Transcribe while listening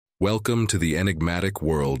Welcome to the enigmatic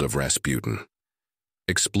world of Rasputin.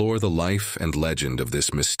 Explore the life and legend of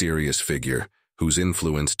this mysterious figure whose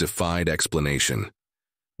influence defied explanation.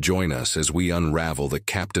 Join us as we unravel the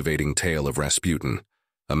captivating tale of Rasputin,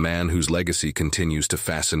 a man whose legacy continues to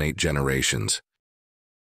fascinate generations.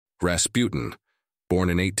 Rasputin,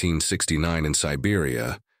 born in 1869 in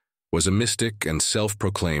Siberia, was a mystic and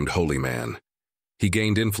self-proclaimed holy man. He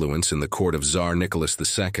gained influence in the court of Tsar Nicholas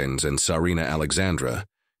II and Tsarina Alexandra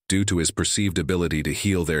due to his perceived ability to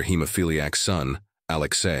heal their hemophiliac son,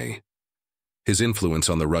 Alexei. His influence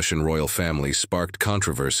on the Russian royal family sparked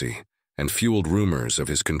controversy and fueled rumors of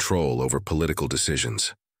his control over political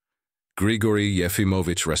decisions. Grigory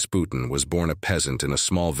Yefimovich Rasputin was born a peasant in a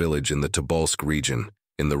small village in the Tobolsk region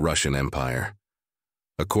in the Russian Empire.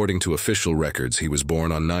 According to official records, he was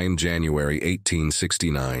born on 9 January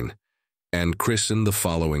 1869 and christened the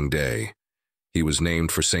following day. He was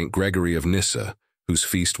named for Saint Gregory of Nyssa, whose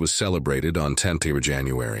feast was celebrated on 10th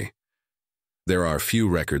January. There are few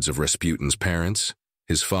records of Rasputin's parents.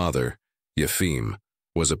 His father, Yefim,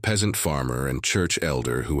 was a peasant farmer and church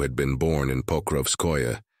elder who had been born in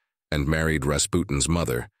Pokrovskoye and married Rasputin's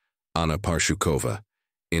mother, Anna Parshukova,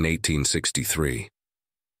 in 1863.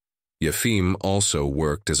 Yefim also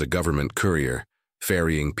worked as a government courier,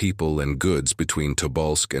 ferrying people and goods between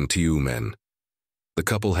Tobolsk and Tyumen. The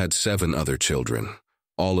couple had 7 other children,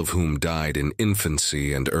 all of whom died in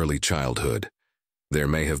infancy and early childhood. There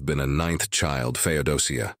may have been a 9th child,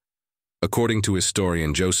 Feodosia. According to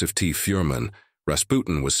historian Joseph T. Fuhrman,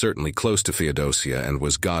 Rasputin was certainly close to Feodosia and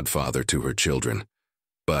was godfather to her children.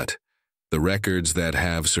 But the records that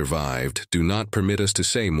have survived do not permit us to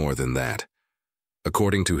say more than that.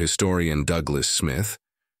 According to historian Douglas Smith,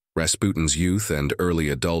 Rasputin's youth and early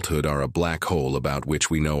adulthood are a black hole about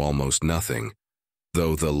which we know almost nothing,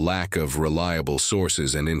 though the lack of reliable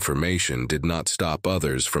sources and information did not stop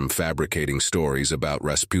others from fabricating stories about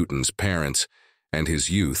Rasputin's parents and his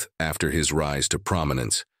youth after his rise to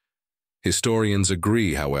prominence. Historians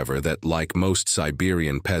agree, however, that like most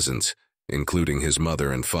Siberian peasants, including his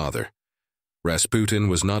mother and father, Rasputin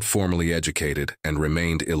was not formally educated and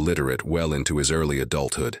remained illiterate well into his early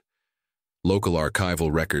adulthood. Local archival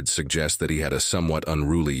records suggest that he had a somewhat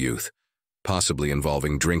unruly youth, possibly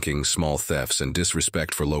involving drinking, small thefts, and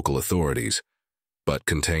disrespect for local authorities, but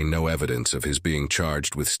contain no evidence of his being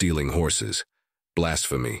charged with stealing horses,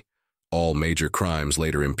 blasphemy, all major crimes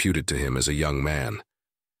later imputed to him as a young man.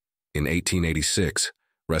 In 1886,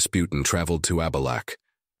 Rasputin traveled to Abalak,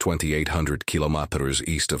 2,800 kilometers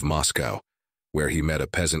east of Moscow, where he met a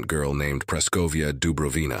peasant girl named Praskovia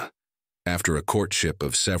Dubrovina. After a courtship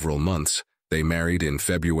of several months, they married in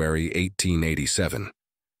February 1887.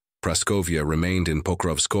 Praskovia remained in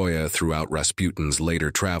Pokrovskoye throughout Rasputin's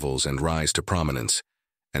later travels and rise to prominence,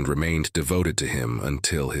 and remained devoted to him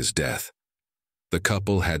until his death. The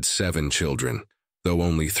couple had 7 children, though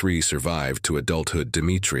only 3 survived to adulthood: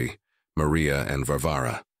 Dmitri, Maria, and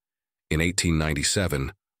Varvara. In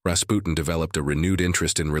 1897, Rasputin developed a renewed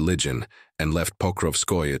interest in religion and left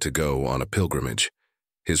Pokrovskoye to go on a pilgrimage.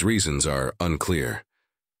 His reasons are unclear.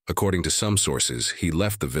 According to some sources, he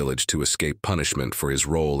left the village to escape punishment for his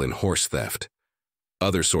role in horse theft.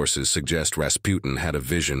 Other sources suggest Rasputin had a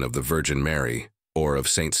vision of the Virgin Mary or of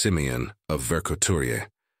Saint Simeon of Verkhoturye,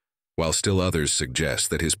 while still others suggest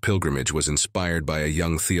that his pilgrimage was inspired by a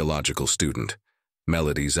young theological student,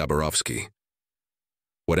 Melody Zaborovsky.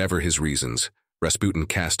 Whatever his reasons, Rasputin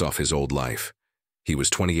cast off his old life. He was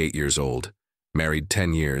 28 years old, married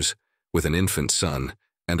 10 years, with an infant son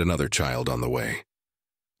and another child on the way.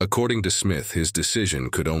 According to Smith, his decision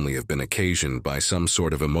could only have been occasioned by some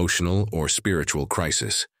sort of emotional or spiritual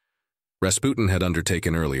crisis. Rasputin had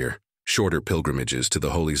undertaken earlier shorter pilgrimages to the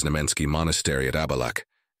Holy Znamensky Monastery at Abalak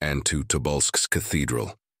and to Tobolsk's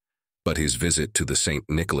cathedral. But his visit to the St.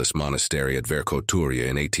 Nicholas Monastery at Verkhoturye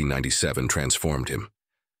in 1897 transformed him.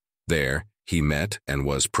 There, he met and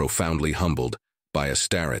was profoundly humbled by a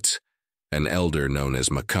starets, an elder known as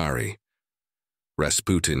Makari.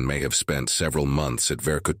 Rasputin may have spent several months at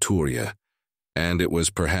Verkhoturye, and it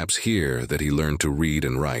was perhaps here that he learned to read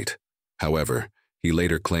and write. However, he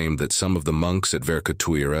later claimed that some of the monks at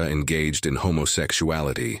Verkhoturye engaged in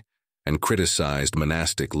homosexuality and criticized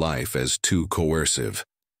monastic life as too coercive.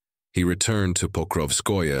 He returned to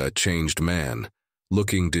Pokrovskoye a changed man,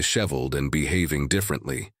 looking disheveled and behaving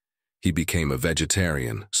differently. He became a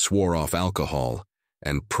vegetarian, swore off alcohol,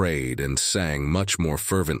 and prayed and sang much more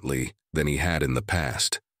fervently than he had in the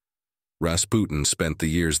past. Rasputin spent the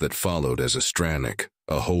years that followed as a stranik,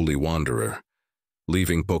 a holy wanderer,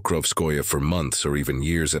 leaving Pokrovskoye for months or even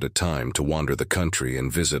years at a time to wander the country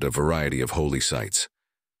and visit a variety of holy sites.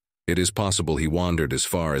 It is possible he wandered as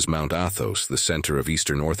far as Mount Athos, the center of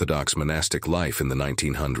Eastern Orthodox monastic life in the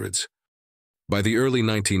 1900s. By the early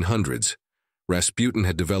 1900s, Rasputin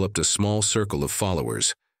had developed a small circle of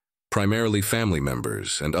followers, primarily family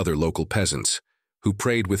members and other local peasants, who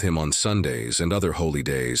prayed with him on Sundays and other holy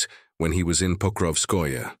days when he was in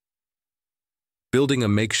Pokrovskoye. Building a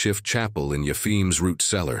makeshift chapel in Yefim's root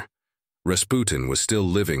cellar, Rasputin was still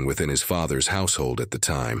living within his father's household at the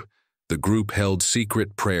time. The group held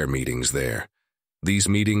secret prayer meetings there. These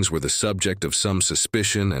meetings were the subject of some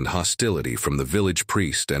suspicion and hostility from the village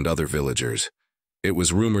priest and other villagers. It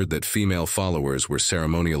was rumored that female followers were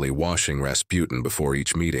ceremonially washing Rasputin before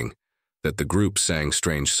each meeting, that the group sang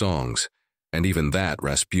strange songs, and even that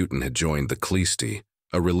Rasputin had joined the Klisti,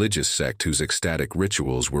 a religious sect whose ecstatic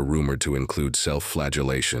rituals were rumored to include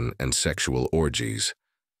self-flagellation and sexual orgies.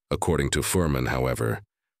 According to Furman, however,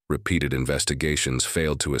 repeated investigations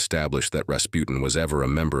failed to establish that Rasputin was ever a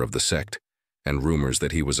member of the sect, and rumors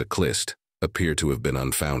that he was a Klist appear to have been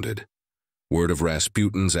unfounded. Word of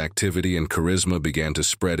Rasputin's activity and charisma began to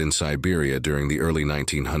spread in Siberia during the early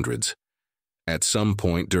 1900s. At some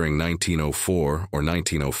point during 1904 or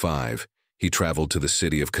 1905, he traveled to the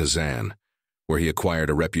city of Kazan, where he acquired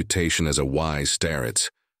a reputation as a wise starets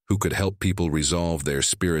who could help people resolve their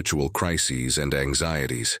spiritual crises and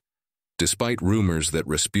anxieties. Despite rumors that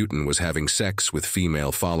Rasputin was having sex with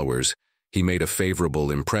female followers, he made a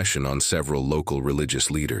favorable impression on several local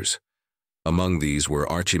religious leaders. Among these were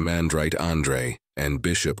Archimandrite Andrei and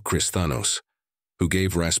Bishop Christanos, who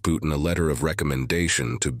gave Rasputin a letter of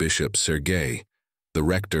recommendation to Bishop Sergei, the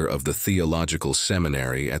rector of the theological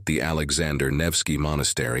seminary at the Alexander Nevsky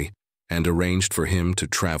Monastery, and arranged for him to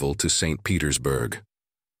travel to St. Petersburg.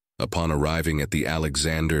 Upon arriving at the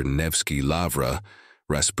Alexander Nevsky Lavra,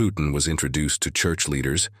 Rasputin was introduced to church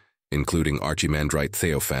leaders, including Archimandrite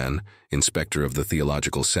Theophan, inspector of the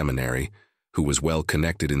theological seminary, who was well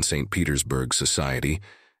connected in St. Petersburg society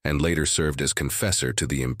and later served as confessor to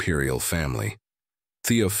the imperial family.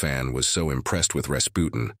 Theophan was so impressed with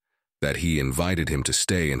Rasputin that he invited him to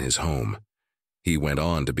stay in his home. He went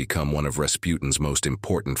on to become one of Rasputin's most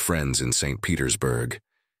important friends in St. Petersburg,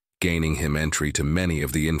 gaining him entry to many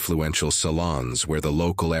of the influential salons where the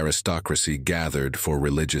local aristocracy gathered for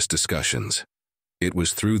religious discussions. It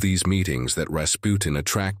was through these meetings that Rasputin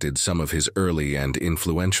attracted some of his early and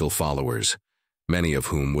influential followers, many of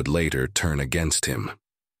whom would later turn against him.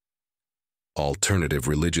 Alternative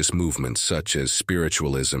religious movements such as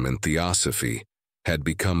spiritualism and theosophy had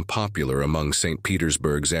become popular among St.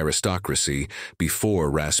 Petersburg's aristocracy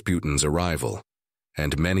before Rasputin's arrival,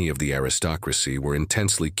 and many of the aristocracy were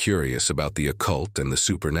intensely curious about the occult and the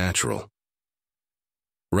supernatural.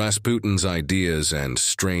 Rasputin's ideas and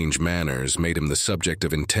strange manners made him the subject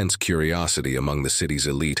of intense curiosity among the city's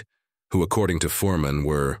elite, who, according to Foreman,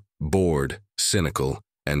 were bored, cynical,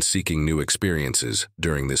 and seeking new experiences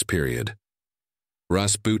during this period.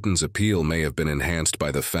 Rasputin's appeal may have been enhanced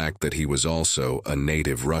by the fact that he was also a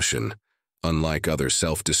native Russian, unlike other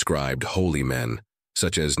self-described holy men,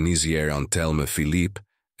 such as Nizier Antelme Philippe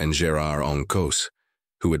and Gérard Oncos,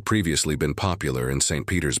 who had previously been popular in St.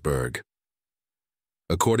 Petersburg.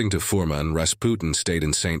 According to Foreman, Rasputin stayed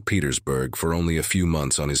in St. Petersburg for only a few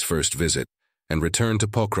months on his first visit and returned to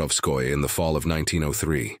Pokrovskoye in the fall of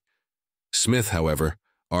 1903. Smith, however,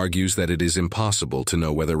 argues that it is impossible to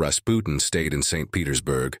know whether Rasputin stayed in St.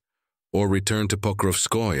 Petersburg or returned to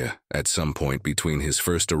Pokrovskoye at some point between his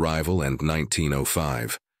first arrival and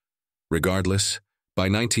 1905. Regardless, by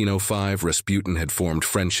 1905, Rasputin had formed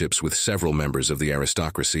friendships with several members of the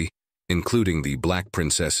aristocracy, including the Black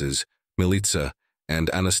Princesses, Militsa, and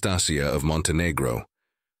Anastasia of Montenegro,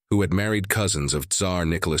 who had married cousins of Tsar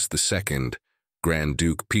Nicholas II, Grand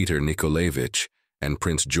Duke Peter Nikolaevich, and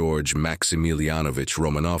Prince George Maximilianovich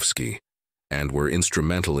Romanovsky, and were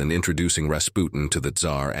instrumental in introducing Rasputin to the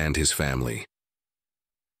Tsar and his family.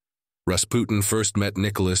 Rasputin first met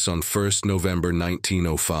Nicholas on 1 November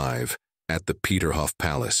 1905 at the Peterhof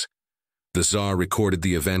Palace. The Tsar recorded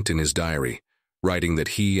the event in his diary, writing that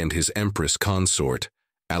he and his empress consort,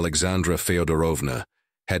 Alexandra Feodorovna,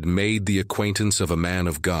 had made the acquaintance of a man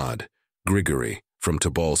of God, Grigory, from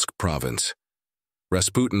Tobolsk province.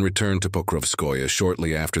 Rasputin returned to Pokrovskoye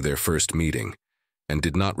shortly after their first meeting, and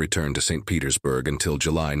did not return to St. Petersburg until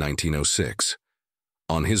July 1906.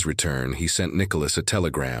 On his return, he sent Nicholas a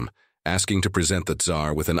telegram asking to present the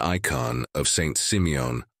Tsar with an icon of Saint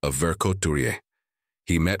Simeon of Verkhoturye.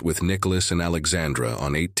 He met with Nicholas and Alexandra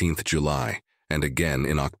on 18th July, and again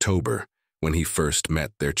in October, when he first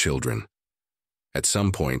met their children. At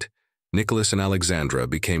some point, Nicholas and Alexandra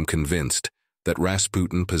became convinced that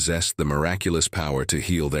Rasputin possessed the miraculous power to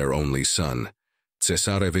heal their only son,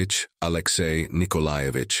 Tsarevich Alexei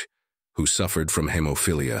Nikolaevich, who suffered from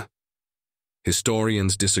hemophilia.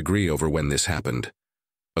 Historians disagree over when this happened.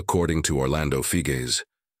 According to Orlando Figes,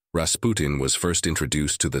 Rasputin was first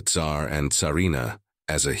introduced to the Tsar and Tsarina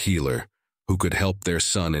as a healer who could help their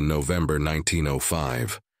son in November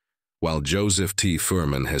 1905, while Joseph T.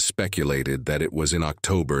 Furman has speculated that it was in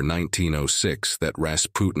October 1906 that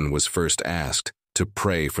Rasputin was first asked to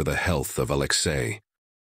pray for the health of Alexei.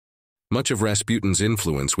 Much of Rasputin's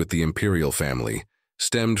influence with the imperial family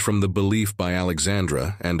stemmed from the belief by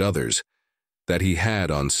Alexandra and others that he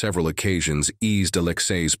had on several occasions eased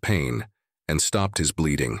Alexei's pain and stopped his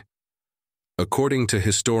bleeding. According to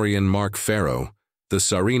historian Mark Farrow, the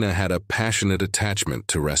Tsarina had a passionate attachment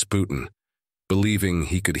to Rasputin, believing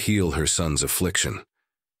he could heal her son's affliction.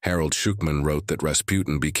 Harold Shukman wrote that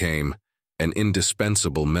Rasputin became an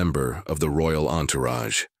indispensable member of the royal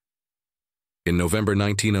entourage. In November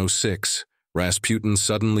 1906, Rasputin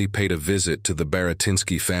suddenly paid a visit to the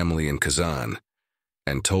Baratinsky family in Kazan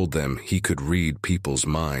and told them he could read people's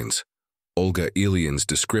minds. Olga Ilyan's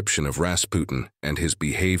description of Rasputin and his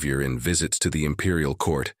behavior in visits to the imperial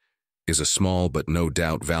court is a small but no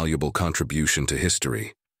doubt valuable contribution to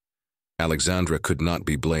history. Alexandra could not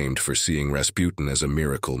be blamed for seeing Rasputin as a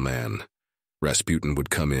miracle man. Rasputin would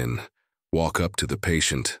come in, walk up to the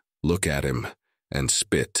patient, look at him, and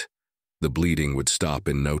spit. The bleeding would stop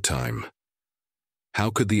in no time. How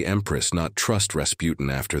could the Empress not trust Rasputin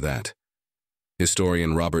after that?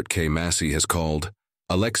 Historian Robert K. Massey has called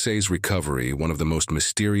Alexei's recovery one of the most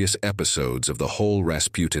mysterious episodes of the whole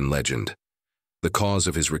Rasputin legend. The cause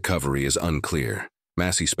of his recovery is unclear.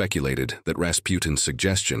 Massey speculated that Rasputin's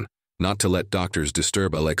suggestion not to let doctors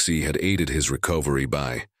disturb Alexei had aided his recovery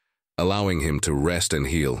by allowing him to rest and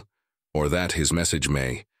heal, or that his message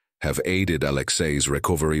may have aided Alexei's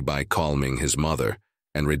recovery by calming his mother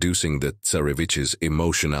and reducing the Tsarevich's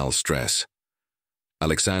emotional stress.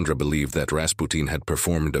 Alexandra believed that Rasputin had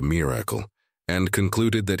performed a miracle and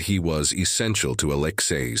concluded that he was essential to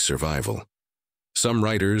Alexei's survival. Some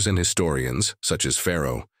writers and historians, such as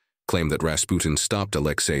Farrow, claim that Rasputin stopped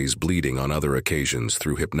Alexei's bleeding on other occasions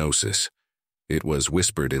through hypnosis. It was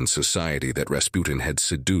whispered in society that Rasputin had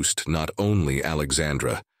seduced not only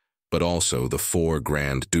Alexandra, but also the 4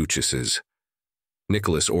 Grand Duchesses.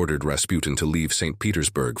 Nicholas ordered Rasputin to leave St.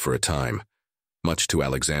 Petersburg for a time, much to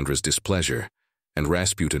Alexandra's displeasure, and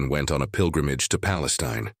Rasputin went on a pilgrimage to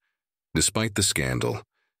Palestine. Despite the scandal,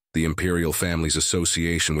 the imperial family's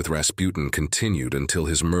association with Rasputin continued until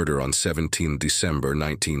his murder on 17 December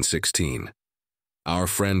 1916. Our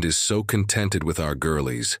friend is so contented with our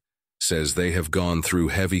girlies, says they have gone through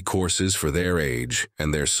heavy courses for their age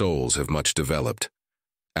and their souls have much developed.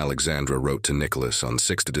 Alexandra wrote to Nicholas on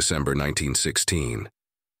 6 December 1916.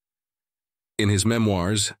 In his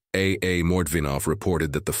memoirs, A. Mordvinov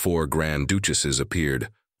reported that the 4 Grand Duchesses appeared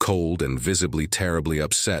cold and visibly terribly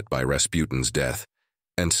upset by Rasputin's death,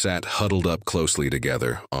 and sat huddled up closely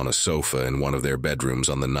together on a sofa in one of their bedrooms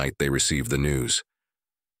on the night they received the news.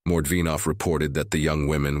 Mordvinov reported that the young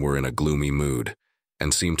women were in a gloomy mood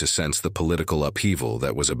and seemed to sense the political upheaval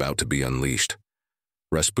that was about to be unleashed.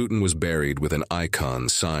 Rasputin was buried with an icon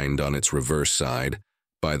signed on its reverse side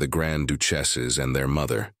by the Grand Duchesses and their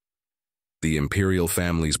mother. The imperial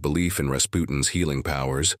family's belief in Rasputin's healing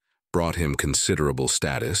powers brought him considerable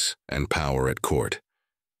status and power at court.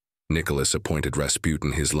 Nicholas appointed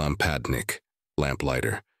Rasputin his lampadnik,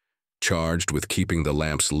 lamplighter, charged with keeping the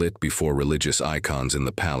lamps lit before religious icons in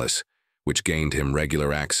the palace, which gained him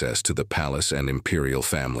regular access to the palace and imperial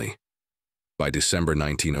family. By December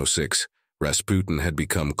 1906, Rasputin had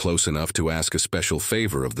become close enough to ask a special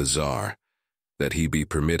favor of the Tsar, that he be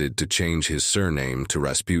permitted to change his surname to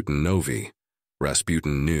Rasputin Novi,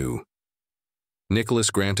 Rasputin New. Nicholas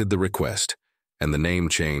granted the request, and the name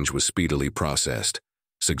change was speedily processed,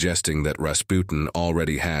 suggesting that Rasputin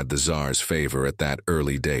already had the Tsar's favor at that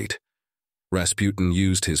early date. Rasputin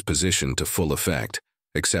used his position to full effect,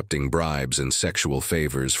 accepting bribes and sexual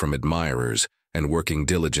favors from admirers and working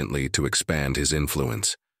diligently to expand his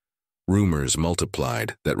influence. Rumors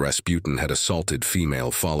multiplied that Rasputin had assaulted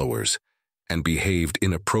female followers and behaved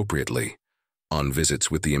inappropriately on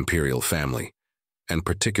visits with the imperial family, and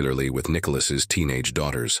particularly with Nicholas's teenage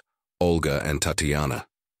daughters, Olga and Tatiana.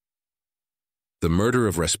 The murder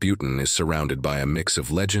of Rasputin is surrounded by a mix of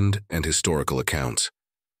legend and historical accounts.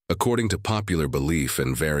 According to popular belief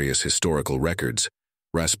and various historical records,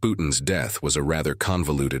 Rasputin's death was a rather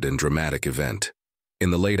convoluted and dramatic event. In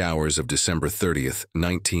the late hours of December 30th,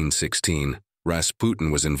 1916, Rasputin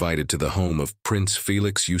was invited to the home of Prince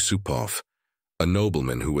Felix Yusupov, a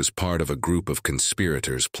nobleman who was part of a group of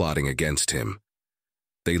conspirators plotting against him.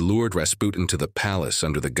 They lured Rasputin to the palace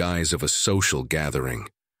under the guise of a social gathering.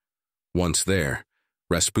 Once there,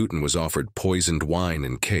 Rasputin was offered poisoned wine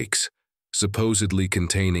and cakes, supposedly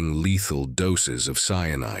containing lethal doses of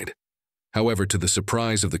cyanide. However, to the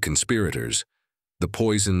surprise of the conspirators, the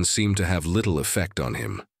poison seemed to have little effect on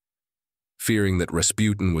him. Fearing that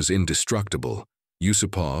Rasputin was indestructible,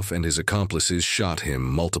 Yusupov and his accomplices shot him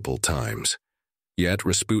multiple times. Yet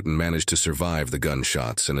Rasputin managed to survive the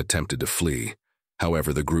gunshots and attempted to flee.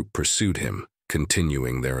 However, the group pursued him,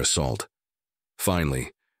 continuing their assault.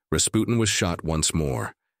 Finally, Rasputin was shot once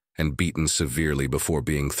more and beaten severely before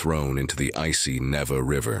being thrown into the icy Neva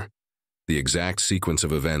River. The exact sequence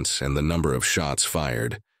of events and the number of shots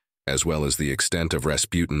fired, as well as the extent of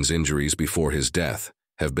Rasputin's injuries before his death,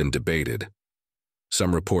 have been debated.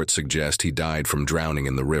 Some reports suggest he died from drowning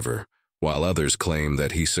in the river, while others claim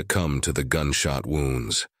that he succumbed to the gunshot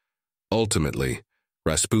wounds. Ultimately,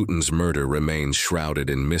 Rasputin's murder remains shrouded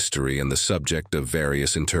in mystery and the subject of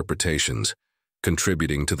various interpretations,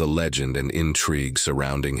 contributing to the legend and intrigue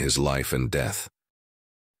surrounding his life and death.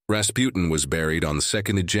 Rasputin was buried on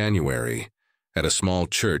 2nd January at a small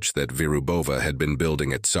church that Virubova had been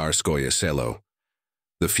building at Tsarskoye Selo.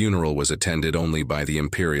 The funeral was attended only by the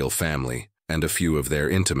imperial family and a few of their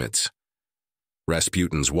intimates.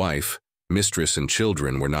 Rasputin's wife, mistress, and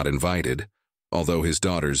children were not invited, although his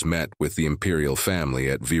daughters met with the imperial family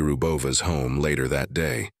at Virubova's home later that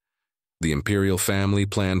day. The imperial family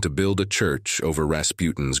planned to build a church over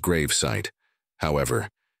Rasputin's gravesite. However,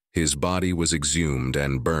 his body was exhumed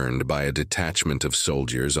and burned by a detachment of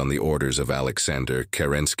soldiers on the orders of Alexander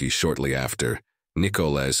Kerensky shortly after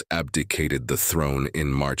Nicholas abdicated the throne in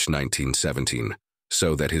March 1917,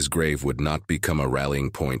 so that his grave would not become a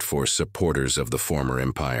rallying point for supporters of the former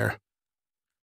empire.